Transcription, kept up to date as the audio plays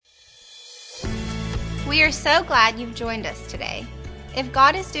We are so glad you've joined us today. If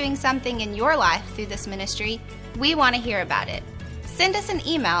God is doing something in your life through this ministry, we want to hear about it. Send us an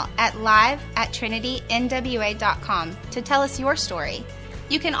email at live@trinitynwa.com to tell us your story.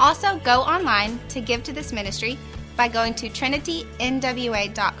 You can also go online to give to this ministry by going to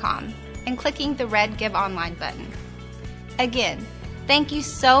trinitynwa.com and clicking the red Give Online button. Again, thank you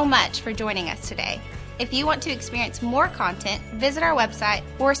so much for joining us today. If you want to experience more content, visit our website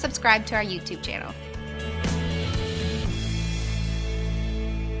or subscribe to our YouTube channel.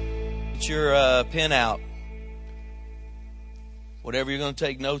 Get your pen out. Whatever you're going to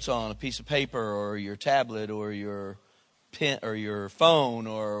take notes on, a piece of paper or your tablet or your pen or your phone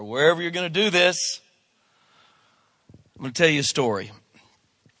or wherever you're going to do this. I'm going to tell you a story.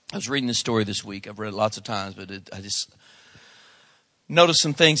 I was reading this story this week. I've read it lots of times, but I just noticed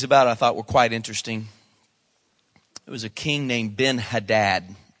some things about it I thought were quite interesting. It was a king named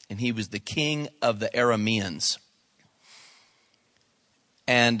Ben-Hadad, and he was the king of the Arameans.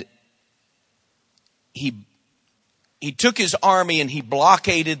 And he took his army and he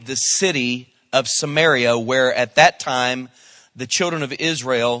blockaded the city of Samaria, where at that time the children of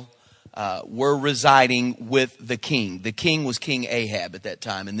Israel were residing with the king. The king was King Ahab at that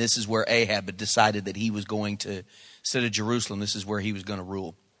time, and this is where Ahab had decided that he was going to, instead of Jerusalem, this is where he was going to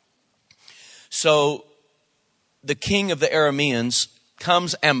rule. So the king of the Arameans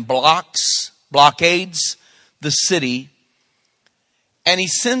comes and blockades the city. And he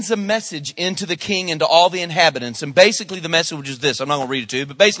sends a message into the king and to all the inhabitants. And basically the message is this. I'm not going to read it to you.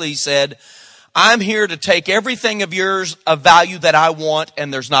 But basically he said, I'm here to take everything of yours of value that I want.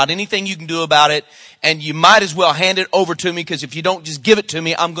 And there's not anything you can do about it. And you might as well hand it over to me. Because if you don't just give it to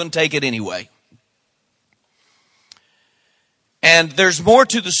me, I'm going to take it anyway. And there's more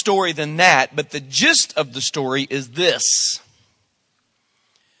to the story than that. But the gist of the story is this.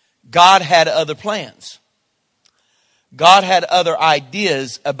 God had other plans. God had other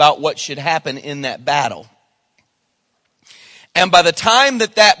ideas about what should happen in that battle. And by the time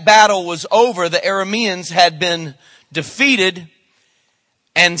that battle was over, the Arameans had been defeated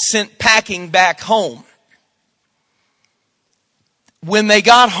and sent packing back home. When they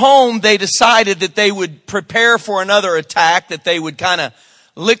got home, they decided that they would prepare for another attack, that they would kind of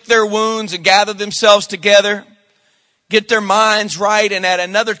lick their wounds and gather themselves together, get their minds right, and at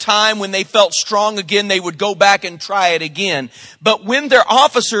another time when they felt strong again, they would go back and try it again. But when their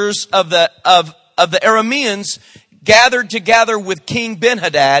officers of the Arameans gathered together with King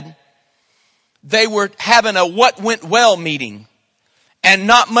Ben-Hadad, they were having a what went well meeting, and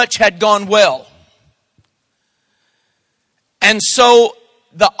not much had gone well. And so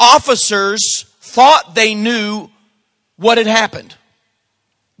the officers thought they knew what had happened.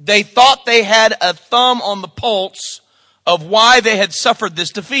 They thought they had a thumb on the pulse of why they had suffered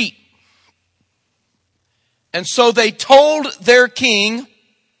this defeat. And so they told their king,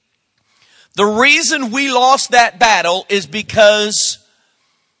 the reason we lost that battle is because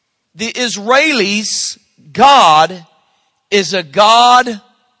the Israelis' God is a God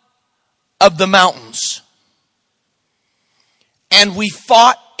of the mountains. And we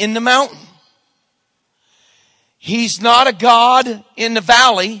fought in the mountain. He's not a God in the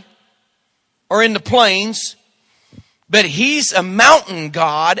valley or in the plains. But he's a mountain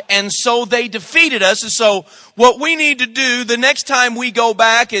God, and so they defeated us. And so what we need to do the next time we go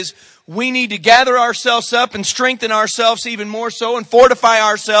back is we need to gather ourselves up and strengthen ourselves even more so and fortify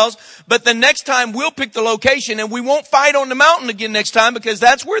ourselves. But the next time we'll pick the location and we won't fight on the mountain again next time because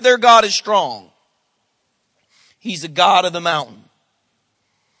that's where their God is strong. He's a God of the mountain.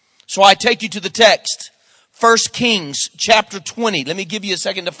 So I take you to the text. 1 Kings chapter 20. Let me give you a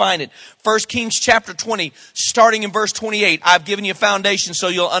second to find it. 1 Kings chapter 20, starting in verse 28. I've given you a foundation so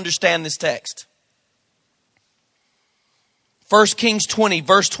you'll understand this text. 1 Kings 20,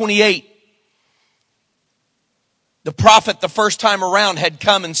 verse 28. The prophet the first time around had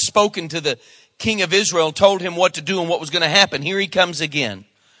come and spoken to the king of Israel, told him what to do and what was going to happen. Here he comes again.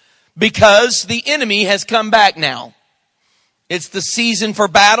 Because the enemy has come back now. It's the season for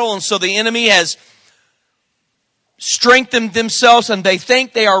battle, and so the enemy has strengthened themselves and they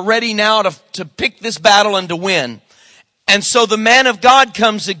think they are ready now to pick this battle and to win. And so the man of God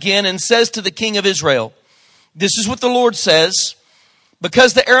comes again and says to the king of Israel, this is what the Lord says,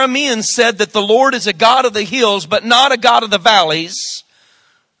 because the Arameans said that the Lord is a God of the hills, but not a God of the valleys,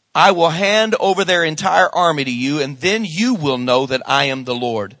 I will hand over their entire army to you, and then you will know that I am the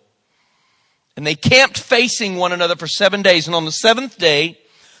Lord. And they camped facing one another for 7 days. And on the seventh day,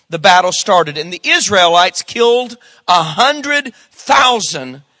 the battle started. And the Israelites killed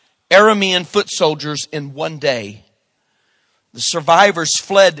 100,000 Aramean foot soldiers in one day. The survivors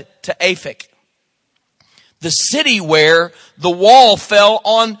fled to Aphek. The city where the wall fell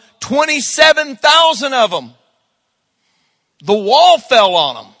on 27,000 of them. The wall fell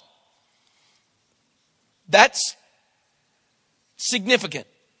on them. That's significant.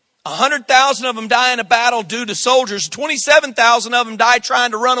 100,000 of them die in a battle due to soldiers. 27,000 of them died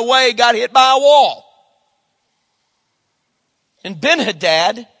trying to run away, got hit by a wall. And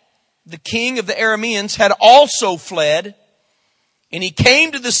Ben-Hadad, the king of the Arameans, had also fled. And he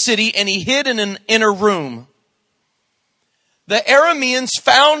came to the city and he hid in an inner room. The Arameans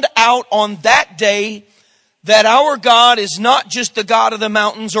found out on that day that our God is not just the God of the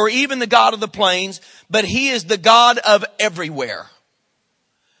mountains or even the God of the plains, but He is the God of everywhere.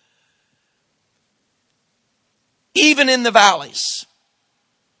 Even in the valleys.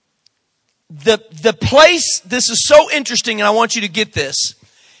 The place, this is so interesting and I want you to get this.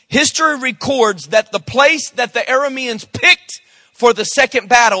 History records that the place that the Arameans picked for the second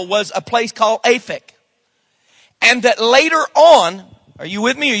battle was a place called Aphek. And that later on, are you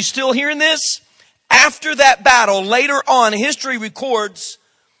with me? Are you still hearing this? After that battle, later on, history records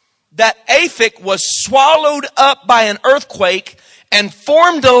that Aphek was swallowed up by an earthquake and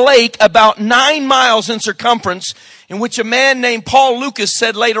formed a lake about 9 miles in circumference, in which a man named Paul Lucas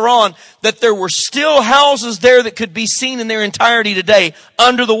said later on that there were still houses there that could be seen in their entirety today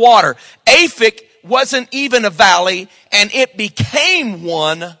under the water. Aphek wasn't even a valley, and it became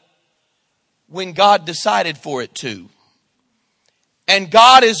one when God decided for it to. And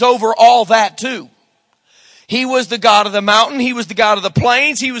God is over all that too. He was the God of the mountain. He was the God of the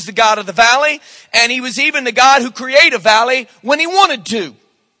plains. He was the God of the valley. And He was even the God who created a valley when He wanted to.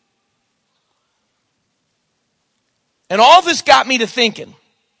 And all this got me to thinking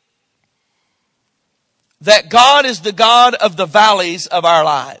that God is the God of the valleys of our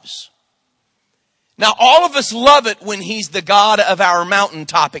lives. Now, all of us love it when He's the God of our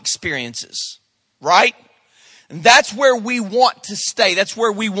mountaintop experiences, right? And that's where we want to stay. That's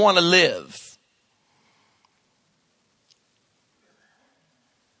where we want to live.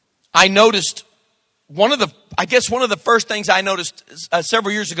 I noticed one of the first things I noticed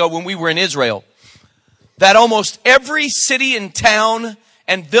several years ago when we were in Israel, that almost every city and town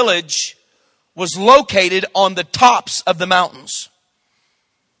and village was located on the tops of the mountains.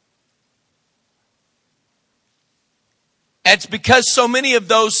 And it's because so many of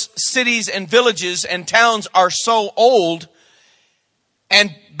those cities and villages and towns are so old.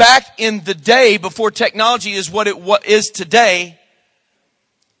 And back in the day, before technology is what is today,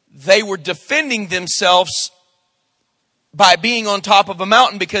 they were defending themselves by being on top of a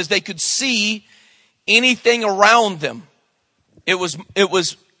mountain because they could see anything around them. It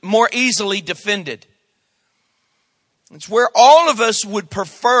was more easily defended. It's where all of us would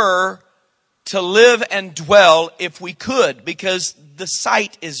prefer to live and dwell if we could, because the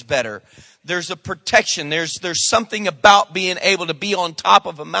sight is better. There's a protection. There's something about being able to be on top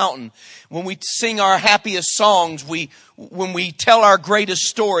of a mountain. When we sing our happiest songs, when we tell our greatest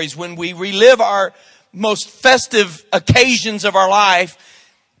stories, when we relive our most festive occasions of our life,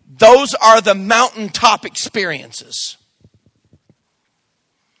 those are the mountaintop experiences.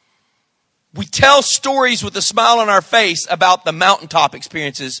 We tell stories with a smile on our face about the mountaintop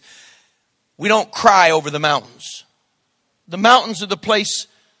experiences. We don't cry over the mountains. The mountains are the place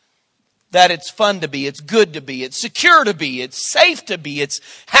that it's fun to be, it's good to be, it's secure to be, it's safe to be, it's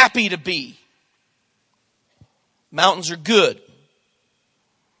happy to be. Mountains are good.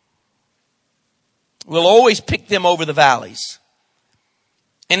 We'll always pick them over the valleys.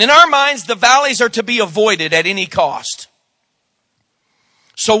 And in our minds, the valleys are to be avoided at any cost.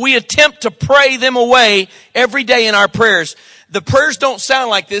 So we attempt to pray them away every day in our prayers. The prayers don't sound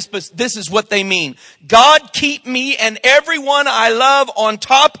like this, but this is what they mean. God, keep me and everyone I love on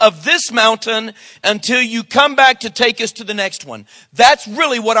top of this mountain until you come back to take us to the next one. That's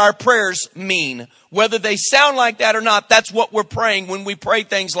really what our prayers mean. Whether they sound like that or not, that's what we're praying when we pray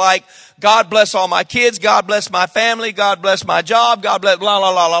things like, God bless all my kids, God bless my family, God bless my job, God bless blah,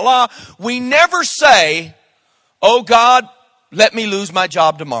 blah, blah, blah, blah. We never say, oh God, let me lose my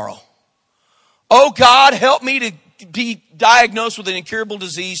job tomorrow. Oh God, help me to be diagnosed with an incurable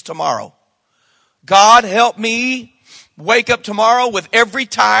disease tomorrow. God, help me wake up tomorrow with every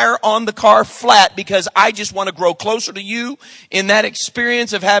tire on the car flat because I just want to grow closer to you in that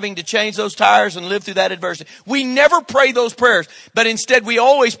experience of having to change those tires and live through that adversity. We never pray those prayers, but instead we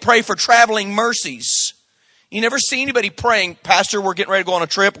always pray for traveling mercies. You never see anybody praying, Pastor, we're getting ready to go on a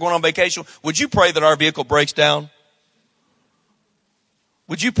trip, we're going on vacation. Would you pray that our vehicle breaks down?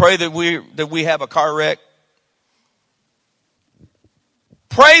 Would you pray that we have a car wreck?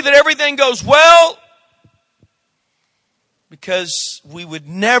 Pray that everything goes well, because we would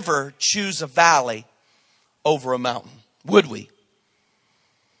never choose a valley over a mountain, would we?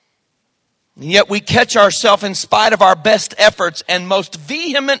 And yet we catch ourselves, in spite of our best efforts and most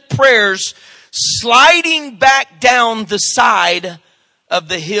vehement prayers, sliding back down the side of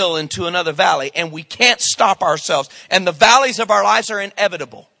the hill into another valley. And we can't stop ourselves. And the valleys of our lives are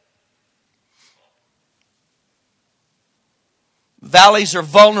inevitable. Valleys are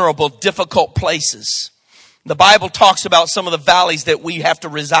vulnerable, difficult places. The Bible talks about some of the valleys that we have to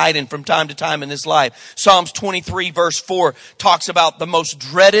reside in from time to time in this life. Psalms 23 verse 4 talks about the most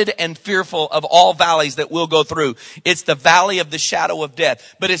dreaded and fearful of all valleys that we'll go through. It's the valley of the shadow of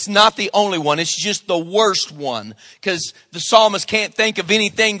death. But it's not the only one. It's just the worst one. Because the psalmist can't think of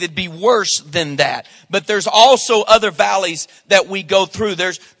anything that'd be worse than that. But there's also other valleys that we go through.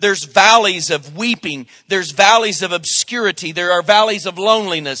 There's valleys of weeping. There's valleys of obscurity. There are valleys of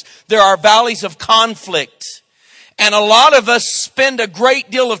loneliness. There are valleys of conflict. And a lot of us spend a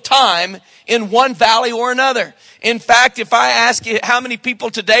great deal of time in one valley or another. In fact, if I ask you how many people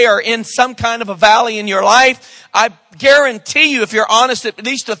today are in some kind of a valley in your life, I guarantee you, if you're honest, at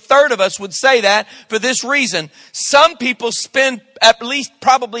least a third of us would say that for this reason. Some people spend at least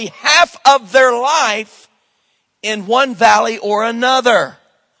probably half of their life in one valley or another.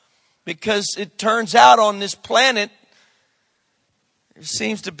 Because it turns out on this planet, there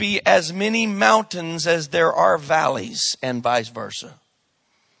seems to be as many mountains as there are valleys, and vice versa.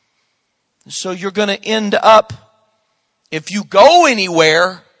 So you're going to end up, if you go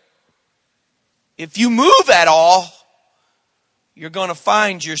anywhere, if you move at all, you're going to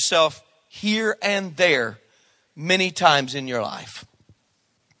find yourself here and there many times in your life.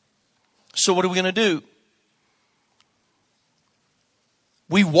 So what are we going to do?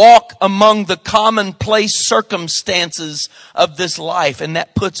 We walk among the commonplace circumstances of this life, and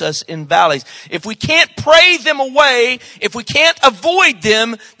that puts us in valleys. If we can't pray them away, if we can't avoid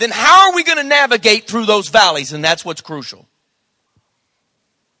them, then how are we going to navigate through those valleys? And that's what's crucial.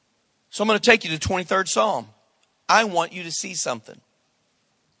 So I'm going to take you to 23rd Psalm. I want you to see something.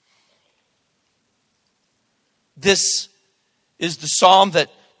 This is the psalm that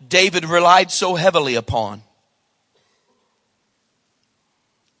David relied so heavily upon.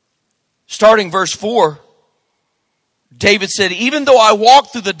 Starting verse 4, David said, "Even though I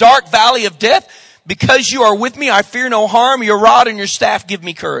walk through the dark valley of death, because you are with me, I fear no harm. Your rod and your staff give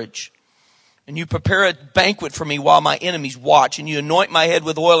me courage. And you prepare a banquet for me while my enemies watch. And you anoint my head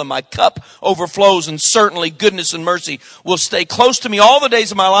with oil, and my cup overflows. And certainly goodness and mercy will stay close to me all the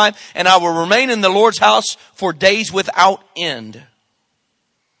days of my life. And I will remain in the Lord's house for days without end."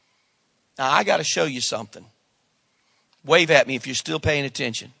 Now, I got to show you something. Wave at me if you're still paying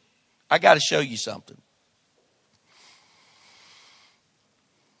attention. I got to show you something.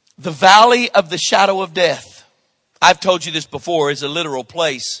 The valley of the shadow of death, I've told you this before, is a literal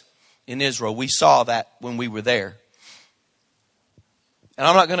place in Israel. We saw that when we were there. And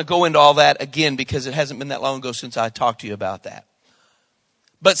I'm not going to go into all that again because it hasn't been that long ago since I talked to you about that.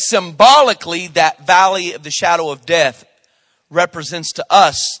 But symbolically, that valley of the shadow of death represents to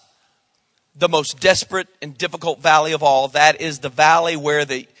us the most desperate and difficult valley of all. That is the valley where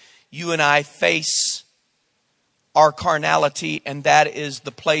you and I face our carnality, and that is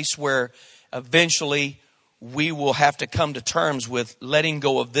the place where eventually we will have to come to terms with letting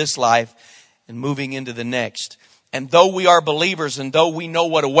go of this life and moving into the next. And though we are believers and though we know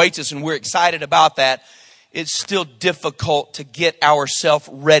what awaits us and we're excited about that, it's still difficult to get ourselves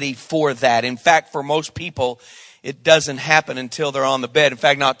ready for that. In fact, for most people, it doesn't happen until they're on the bed. In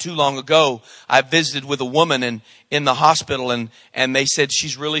fact, not too long ago, I visited with a woman in the hospital, and they said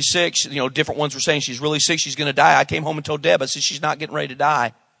she's really sick. Different ones were saying she's really sick. She's going to die. I came home and told Deb, I said, she's not getting ready to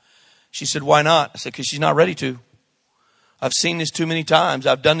die. She said, why not? I said, because she's not ready to. I've seen this too many times.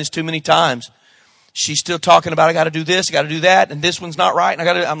 I've done this too many times. She's still talking about, I got to do this, I got to do that, and this one's not right. And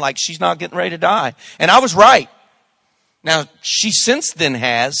I'm like, she's not getting ready to die. And I was right. Now, she since then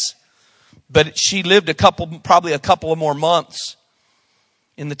has. But she lived probably a couple of more months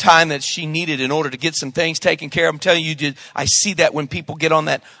in the time that she needed in order to get some things taken care of. I'm telling you, I see that when people get on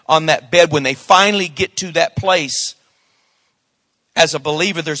that bed, when they finally get to that place. As a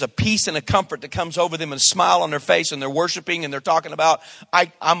believer, there's a peace and a comfort that comes over them and a smile on their face, and they're worshiping and they're talking about,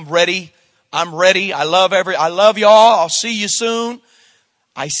 I'm ready. I'm ready. I love y'all. I'll see you soon.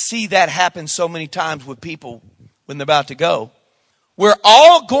 I see that happen so many times with people when they're about to go. We're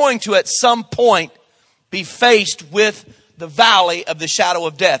all going to, at some point, be faced with the valley of the shadow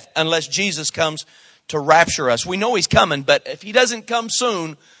of death unless Jesus comes to rapture us. We know he's coming, but if he doesn't come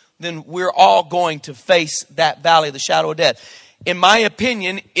soon, then we're all going to face that valley of the shadow of death. In my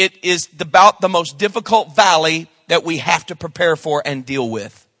opinion, it is about the most difficult valley that we have to prepare for and deal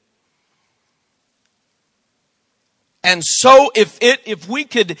with. And so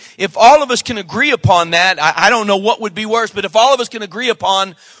if all of us can agree upon that, I don't know what would be worse, but if all of us can agree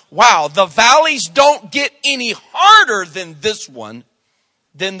upon, wow, the valleys don't get any harder than this one,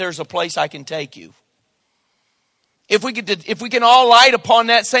 then there's a place I can take you. If we can all light upon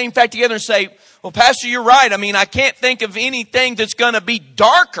that same fact together and say, well, Pastor, you're right. I mean, I can't think of anything that's going to be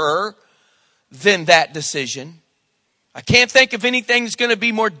darker than that decision. I can't think of anything that's going to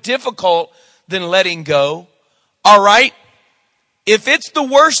be more difficult than letting go. All right, if it's the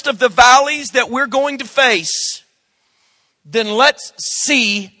worst of the valleys that we're going to face, then let's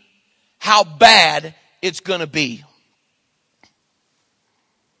see how bad it's going to be.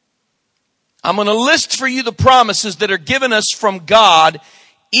 I'm going to list for you the promises that are given us from God,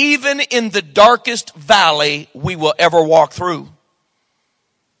 even in the darkest valley we will ever walk through.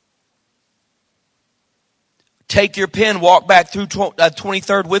 Take your pen, walk back through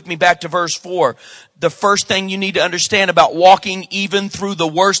 23rd with me back to verse 4. The first thing you need to understand about walking even through the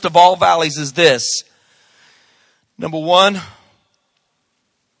worst of all valleys is this. Number one,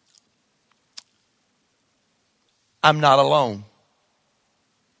 I'm not alone.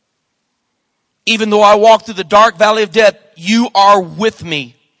 Even though I walk through the dark valley of death, you are with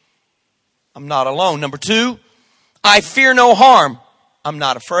me. I'm not alone. Number two, I fear no harm. I'm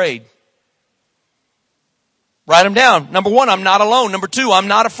not afraid. Write them down. Number one, I'm not alone. Number two, I'm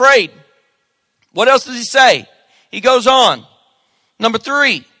not afraid. What else does he say? He goes on. Number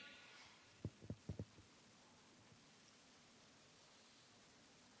three,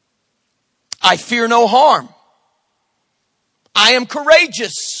 I fear no harm. I am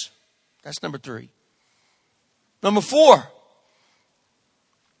courageous. That's number three. Number four,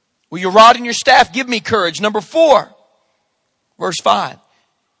 will your rod and your staff give me courage? Number four, verse 5.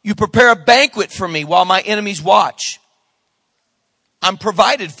 You prepare a banquet for me while my enemies watch. I'm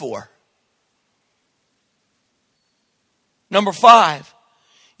provided for. Number 5,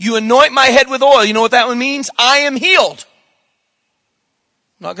 you anoint my head with oil. You know what that one means? I am healed.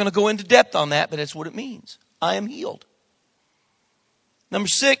 I'm not going to go into depth on that, but that's what it means. I am healed. Number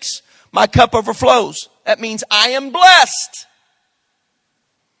 6, my cup overflows. That means I am blessed.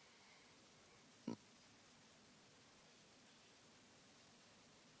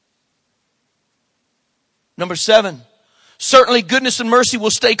 Number 7, certainly goodness and mercy will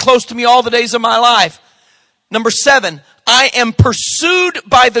stay close to me all the days of my life. Number 7, I am pursued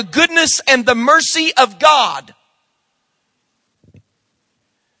by the goodness and the mercy of God.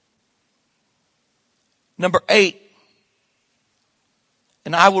 Number 8,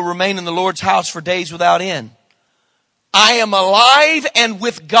 and I will remain in the Lord's house for days without end. I am alive and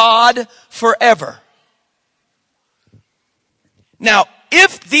with God forever. Now,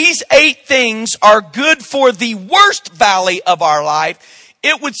 if these 8 things are good for the worst valley of our life,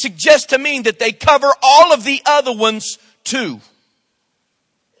 it would suggest to me that they cover all of the other ones too.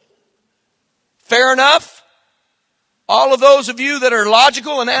 Fair enough? All of those of you that are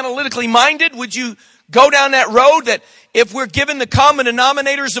logical and analytically minded, would you go down that road that if we're given the common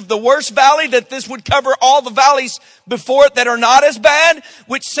denominators of the worst valley, that this would cover all the valleys before it that are not as bad?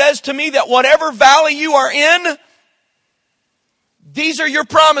 Which says to me that whatever valley you are in, these are your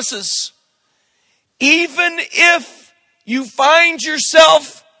promises. Even if you find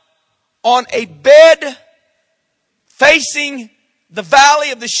yourself on a bed facing the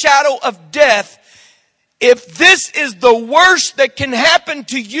valley of the shadow of death, if this is the worst that can happen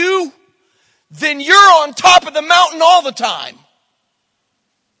to you, then you're on top of the mountain all the time.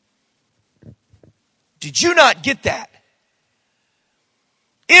 Did you not get that?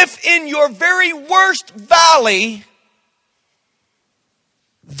 If in your very worst valley,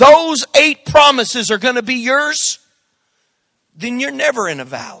 those 8 promises are going to be yours, then you're never in a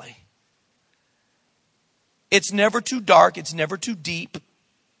valley. It's never too dark. It's never too deep.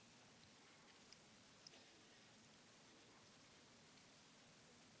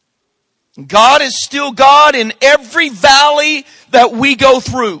 God is still God in every valley that we go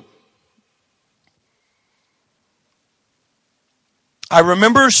through. I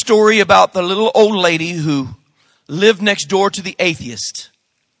remember a story about the little old lady who lived next door to the atheist.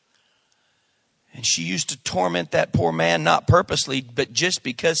 And she used to torment that poor man, not purposely, but just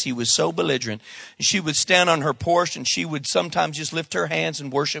because he was so belligerent. She would stand on her porch and she would sometimes just lift her hands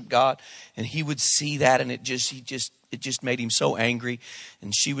and worship God. And he would see that and it just made him so angry.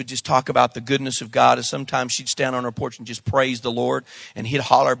 And she would just talk about the goodness of God. And sometimes she'd stand on her porch and just praise the Lord. And he'd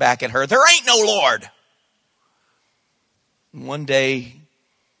holler back at her, "There ain't no Lord." And one day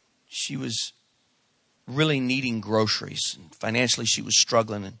she was really needing groceries. And financially she was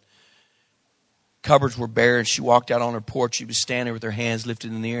struggling and cupboards were bare, and she walked out on her porch. She was standing with her hands lifted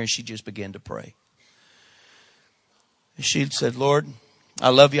in the air, and she just began to pray. She said, Lord, I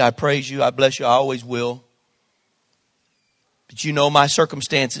love you. I praise you. I bless you. I always will. But you know my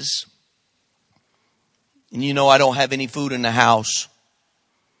circumstances. And you know I don't have any food in the house.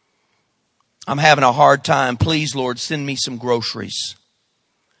 I'm having a hard time. Please, Lord, send me some groceries.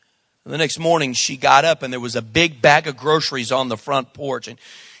 And the next morning she got up and there was a big bag of groceries on the front porch. And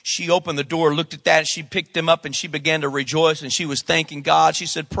she opened the door, looked at that, and she picked them up and she began to rejoice and she was thanking God. She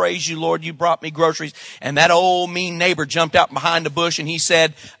said, praise you, Lord, you brought me groceries. And that old mean neighbor jumped out behind the bush and he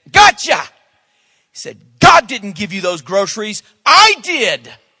said, gotcha! He said, God didn't give you those groceries. I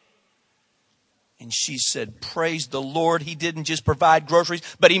did. And she said, praise the Lord. He didn't just provide groceries,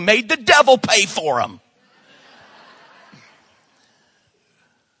 but he made the devil pay for them.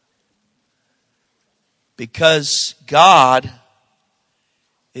 Because God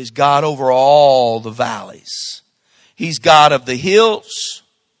is God over all the valleys. He's God of the hills.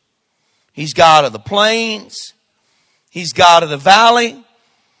 He's God of the plains. He's God of the valley.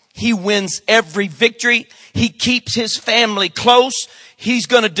 He wins every victory. He keeps his family close. He's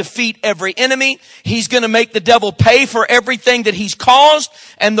going to defeat every enemy. He's going to make the devil pay for everything that he's caused.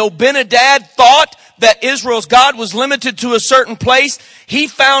 And though Ben-Hadad thought that Israel's God was limited to a certain place, he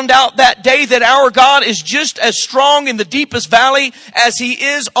found out that day that our God is just as strong in the deepest valley as he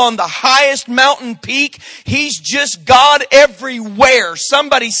is on the highest mountain peak. He's just God everywhere.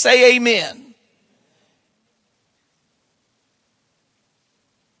 Somebody say amen.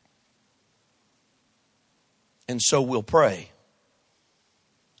 And so we'll pray.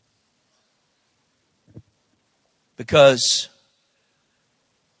 Because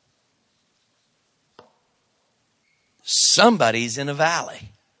somebody's in a valley.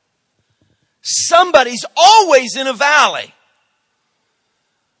 Somebody's always in a valley.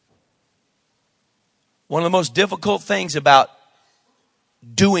 One of the most difficult things about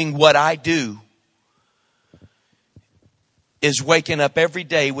doing what I do is waking up every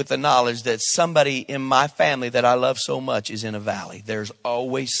day with the knowledge that somebody in my family that I love so much is in a valley. There's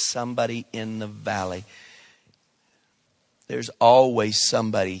always somebody in the valley. There's always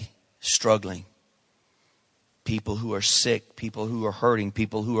somebody struggling. People who are sick, people who are hurting,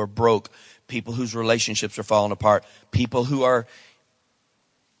 people who are broke, people whose relationships are falling apart, people who are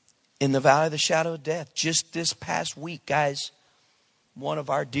in the valley of the shadow of death. Just this past week, guys, one of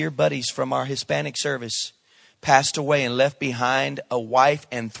our dear buddies from our Hispanic service passed away and left behind a wife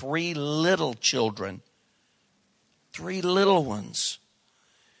and 3 little children. 3 little ones.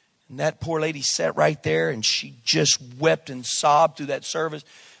 And that poor lady sat right there and she just wept and sobbed through that service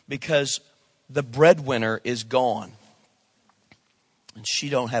because the breadwinner is gone. And she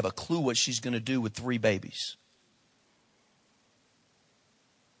don't have a clue what she's going to do with 3 babies.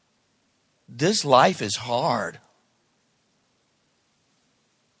 This life is hard.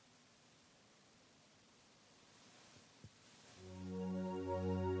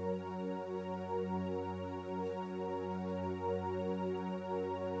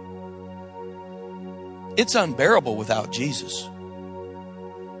 It's unbearable without Jesus.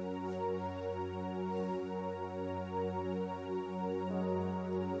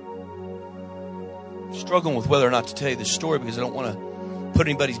 I'm struggling with whether or not to tell you this story because I don't want to put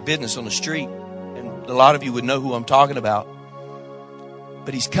anybody's business on the street. And a lot of you would know who I'm talking about.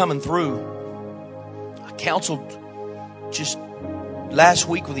 But he's coming through. I counseled just last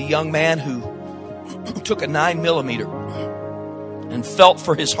week with a young man who took a 9mm and felt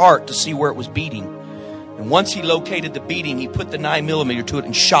for his heart to see where it was beating. And once he located the beating, he put the 9mm to it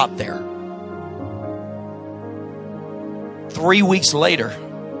and shot there. 3 weeks later,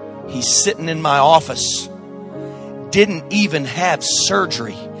 he's sitting in my office. Didn't even have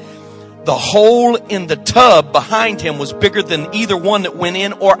surgery. The hole in the tub behind him was bigger than either one that went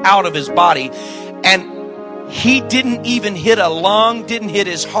in or out of his body. And he didn't even hit a lung, didn't hit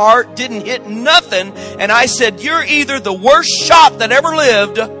his heart, didn't hit nothing. And I said, you're either the worst shot that ever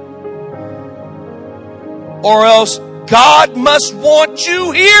lived, or else God must want you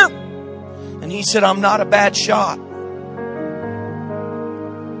here. And he said, I'm not a bad shot.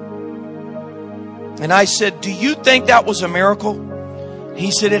 And I said, do you think that was a miracle? He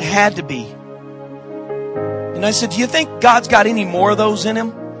said, it had to be. And I said, do you think God's got any more of those in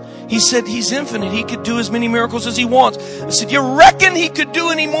him? He said, he's infinite. He could do as many miracles as he wants. I said, you reckon he could do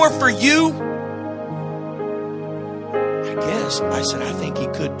any more for you? I guess. I said, I think he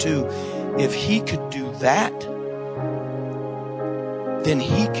could too. If he could do that, then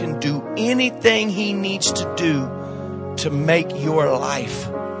he can do anything he needs to do to make your life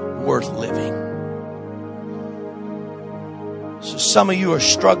worth living. So some of you are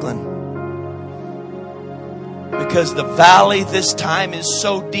struggling because the valley this time is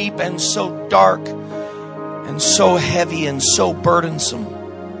so deep and so dark. and so heavy and so burdensome.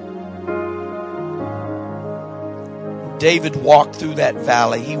 David walked through that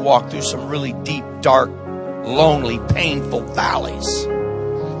valley. He walked through some really deep, dark, lonely, painful valleys.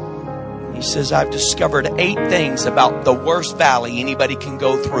 He says, I've discovered 8 things about the worst valley anybody can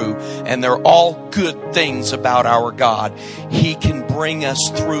go through, and they're all good things about our God. He can bring us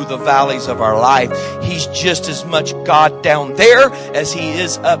through the valleys of our life. He's just as much God down there as He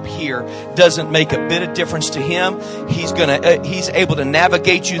is up here. Doesn't make a bit of difference to Him. He's able to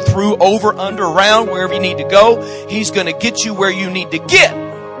navigate you through, over, under, around, wherever you need to go. He's going to get you where you need to get.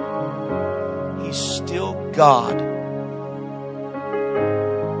 He's still God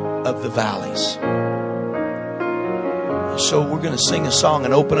of the valleys. So we're going to sing a song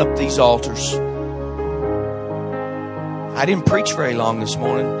and open up these altars. I didn't preach very long this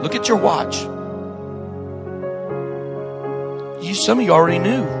morning. Look at your watch. Some of you already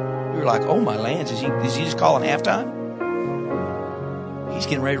knew. You're like, oh my lands, is he just calling halftime? He's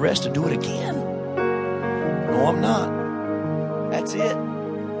getting ready to rest and do it again. No, I'm not. That's it.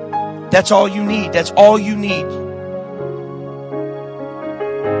 That's all you need. That's all you need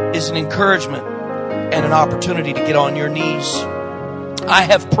is an encouragement and an opportunity to get on your knees. I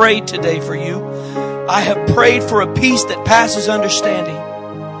have prayed today for you. I have prayed for a peace that passes understanding,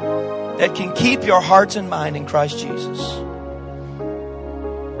 that can keep your hearts and mind in Christ Jesus.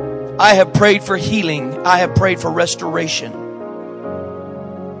 I have prayed for healing. I have prayed for restoration.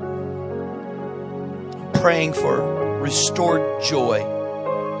 I'm praying for restored joy.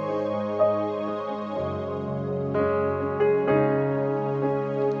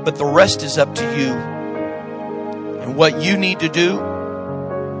 But the rest is up to you. And what you need to do,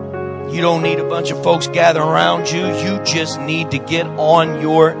 you don't need a bunch of folks gathering around you. You just need to get on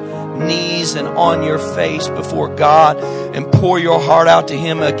your knees and on your face before God and pour your heart out to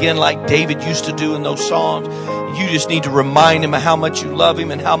Him again, like David used to do in those Psalms. You just need to remind Him of how much you love Him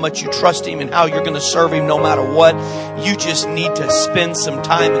and how much you trust Him and how you're going to serve Him no matter what. You just need to spend some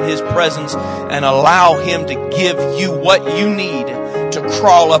time in His presence and allow Him to give you what you need to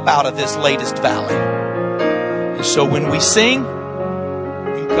crawl up out of this latest valley. And so when we sing,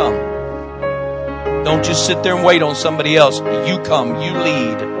 you come. Don't just sit there and wait on somebody else. You come, you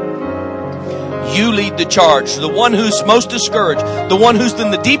lead. You lead the charge. The one who's most discouraged, the one who's in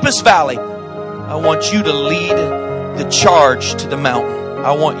the deepest valley, I want you to lead the charge to the mountain.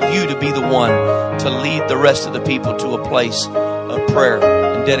 I want you to be the one to lead the rest of the people to a place of prayer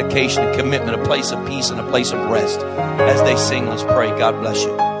and dedication and commitment, a place of peace and a place of rest. As they sing, let's pray. God bless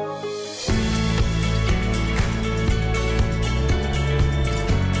you.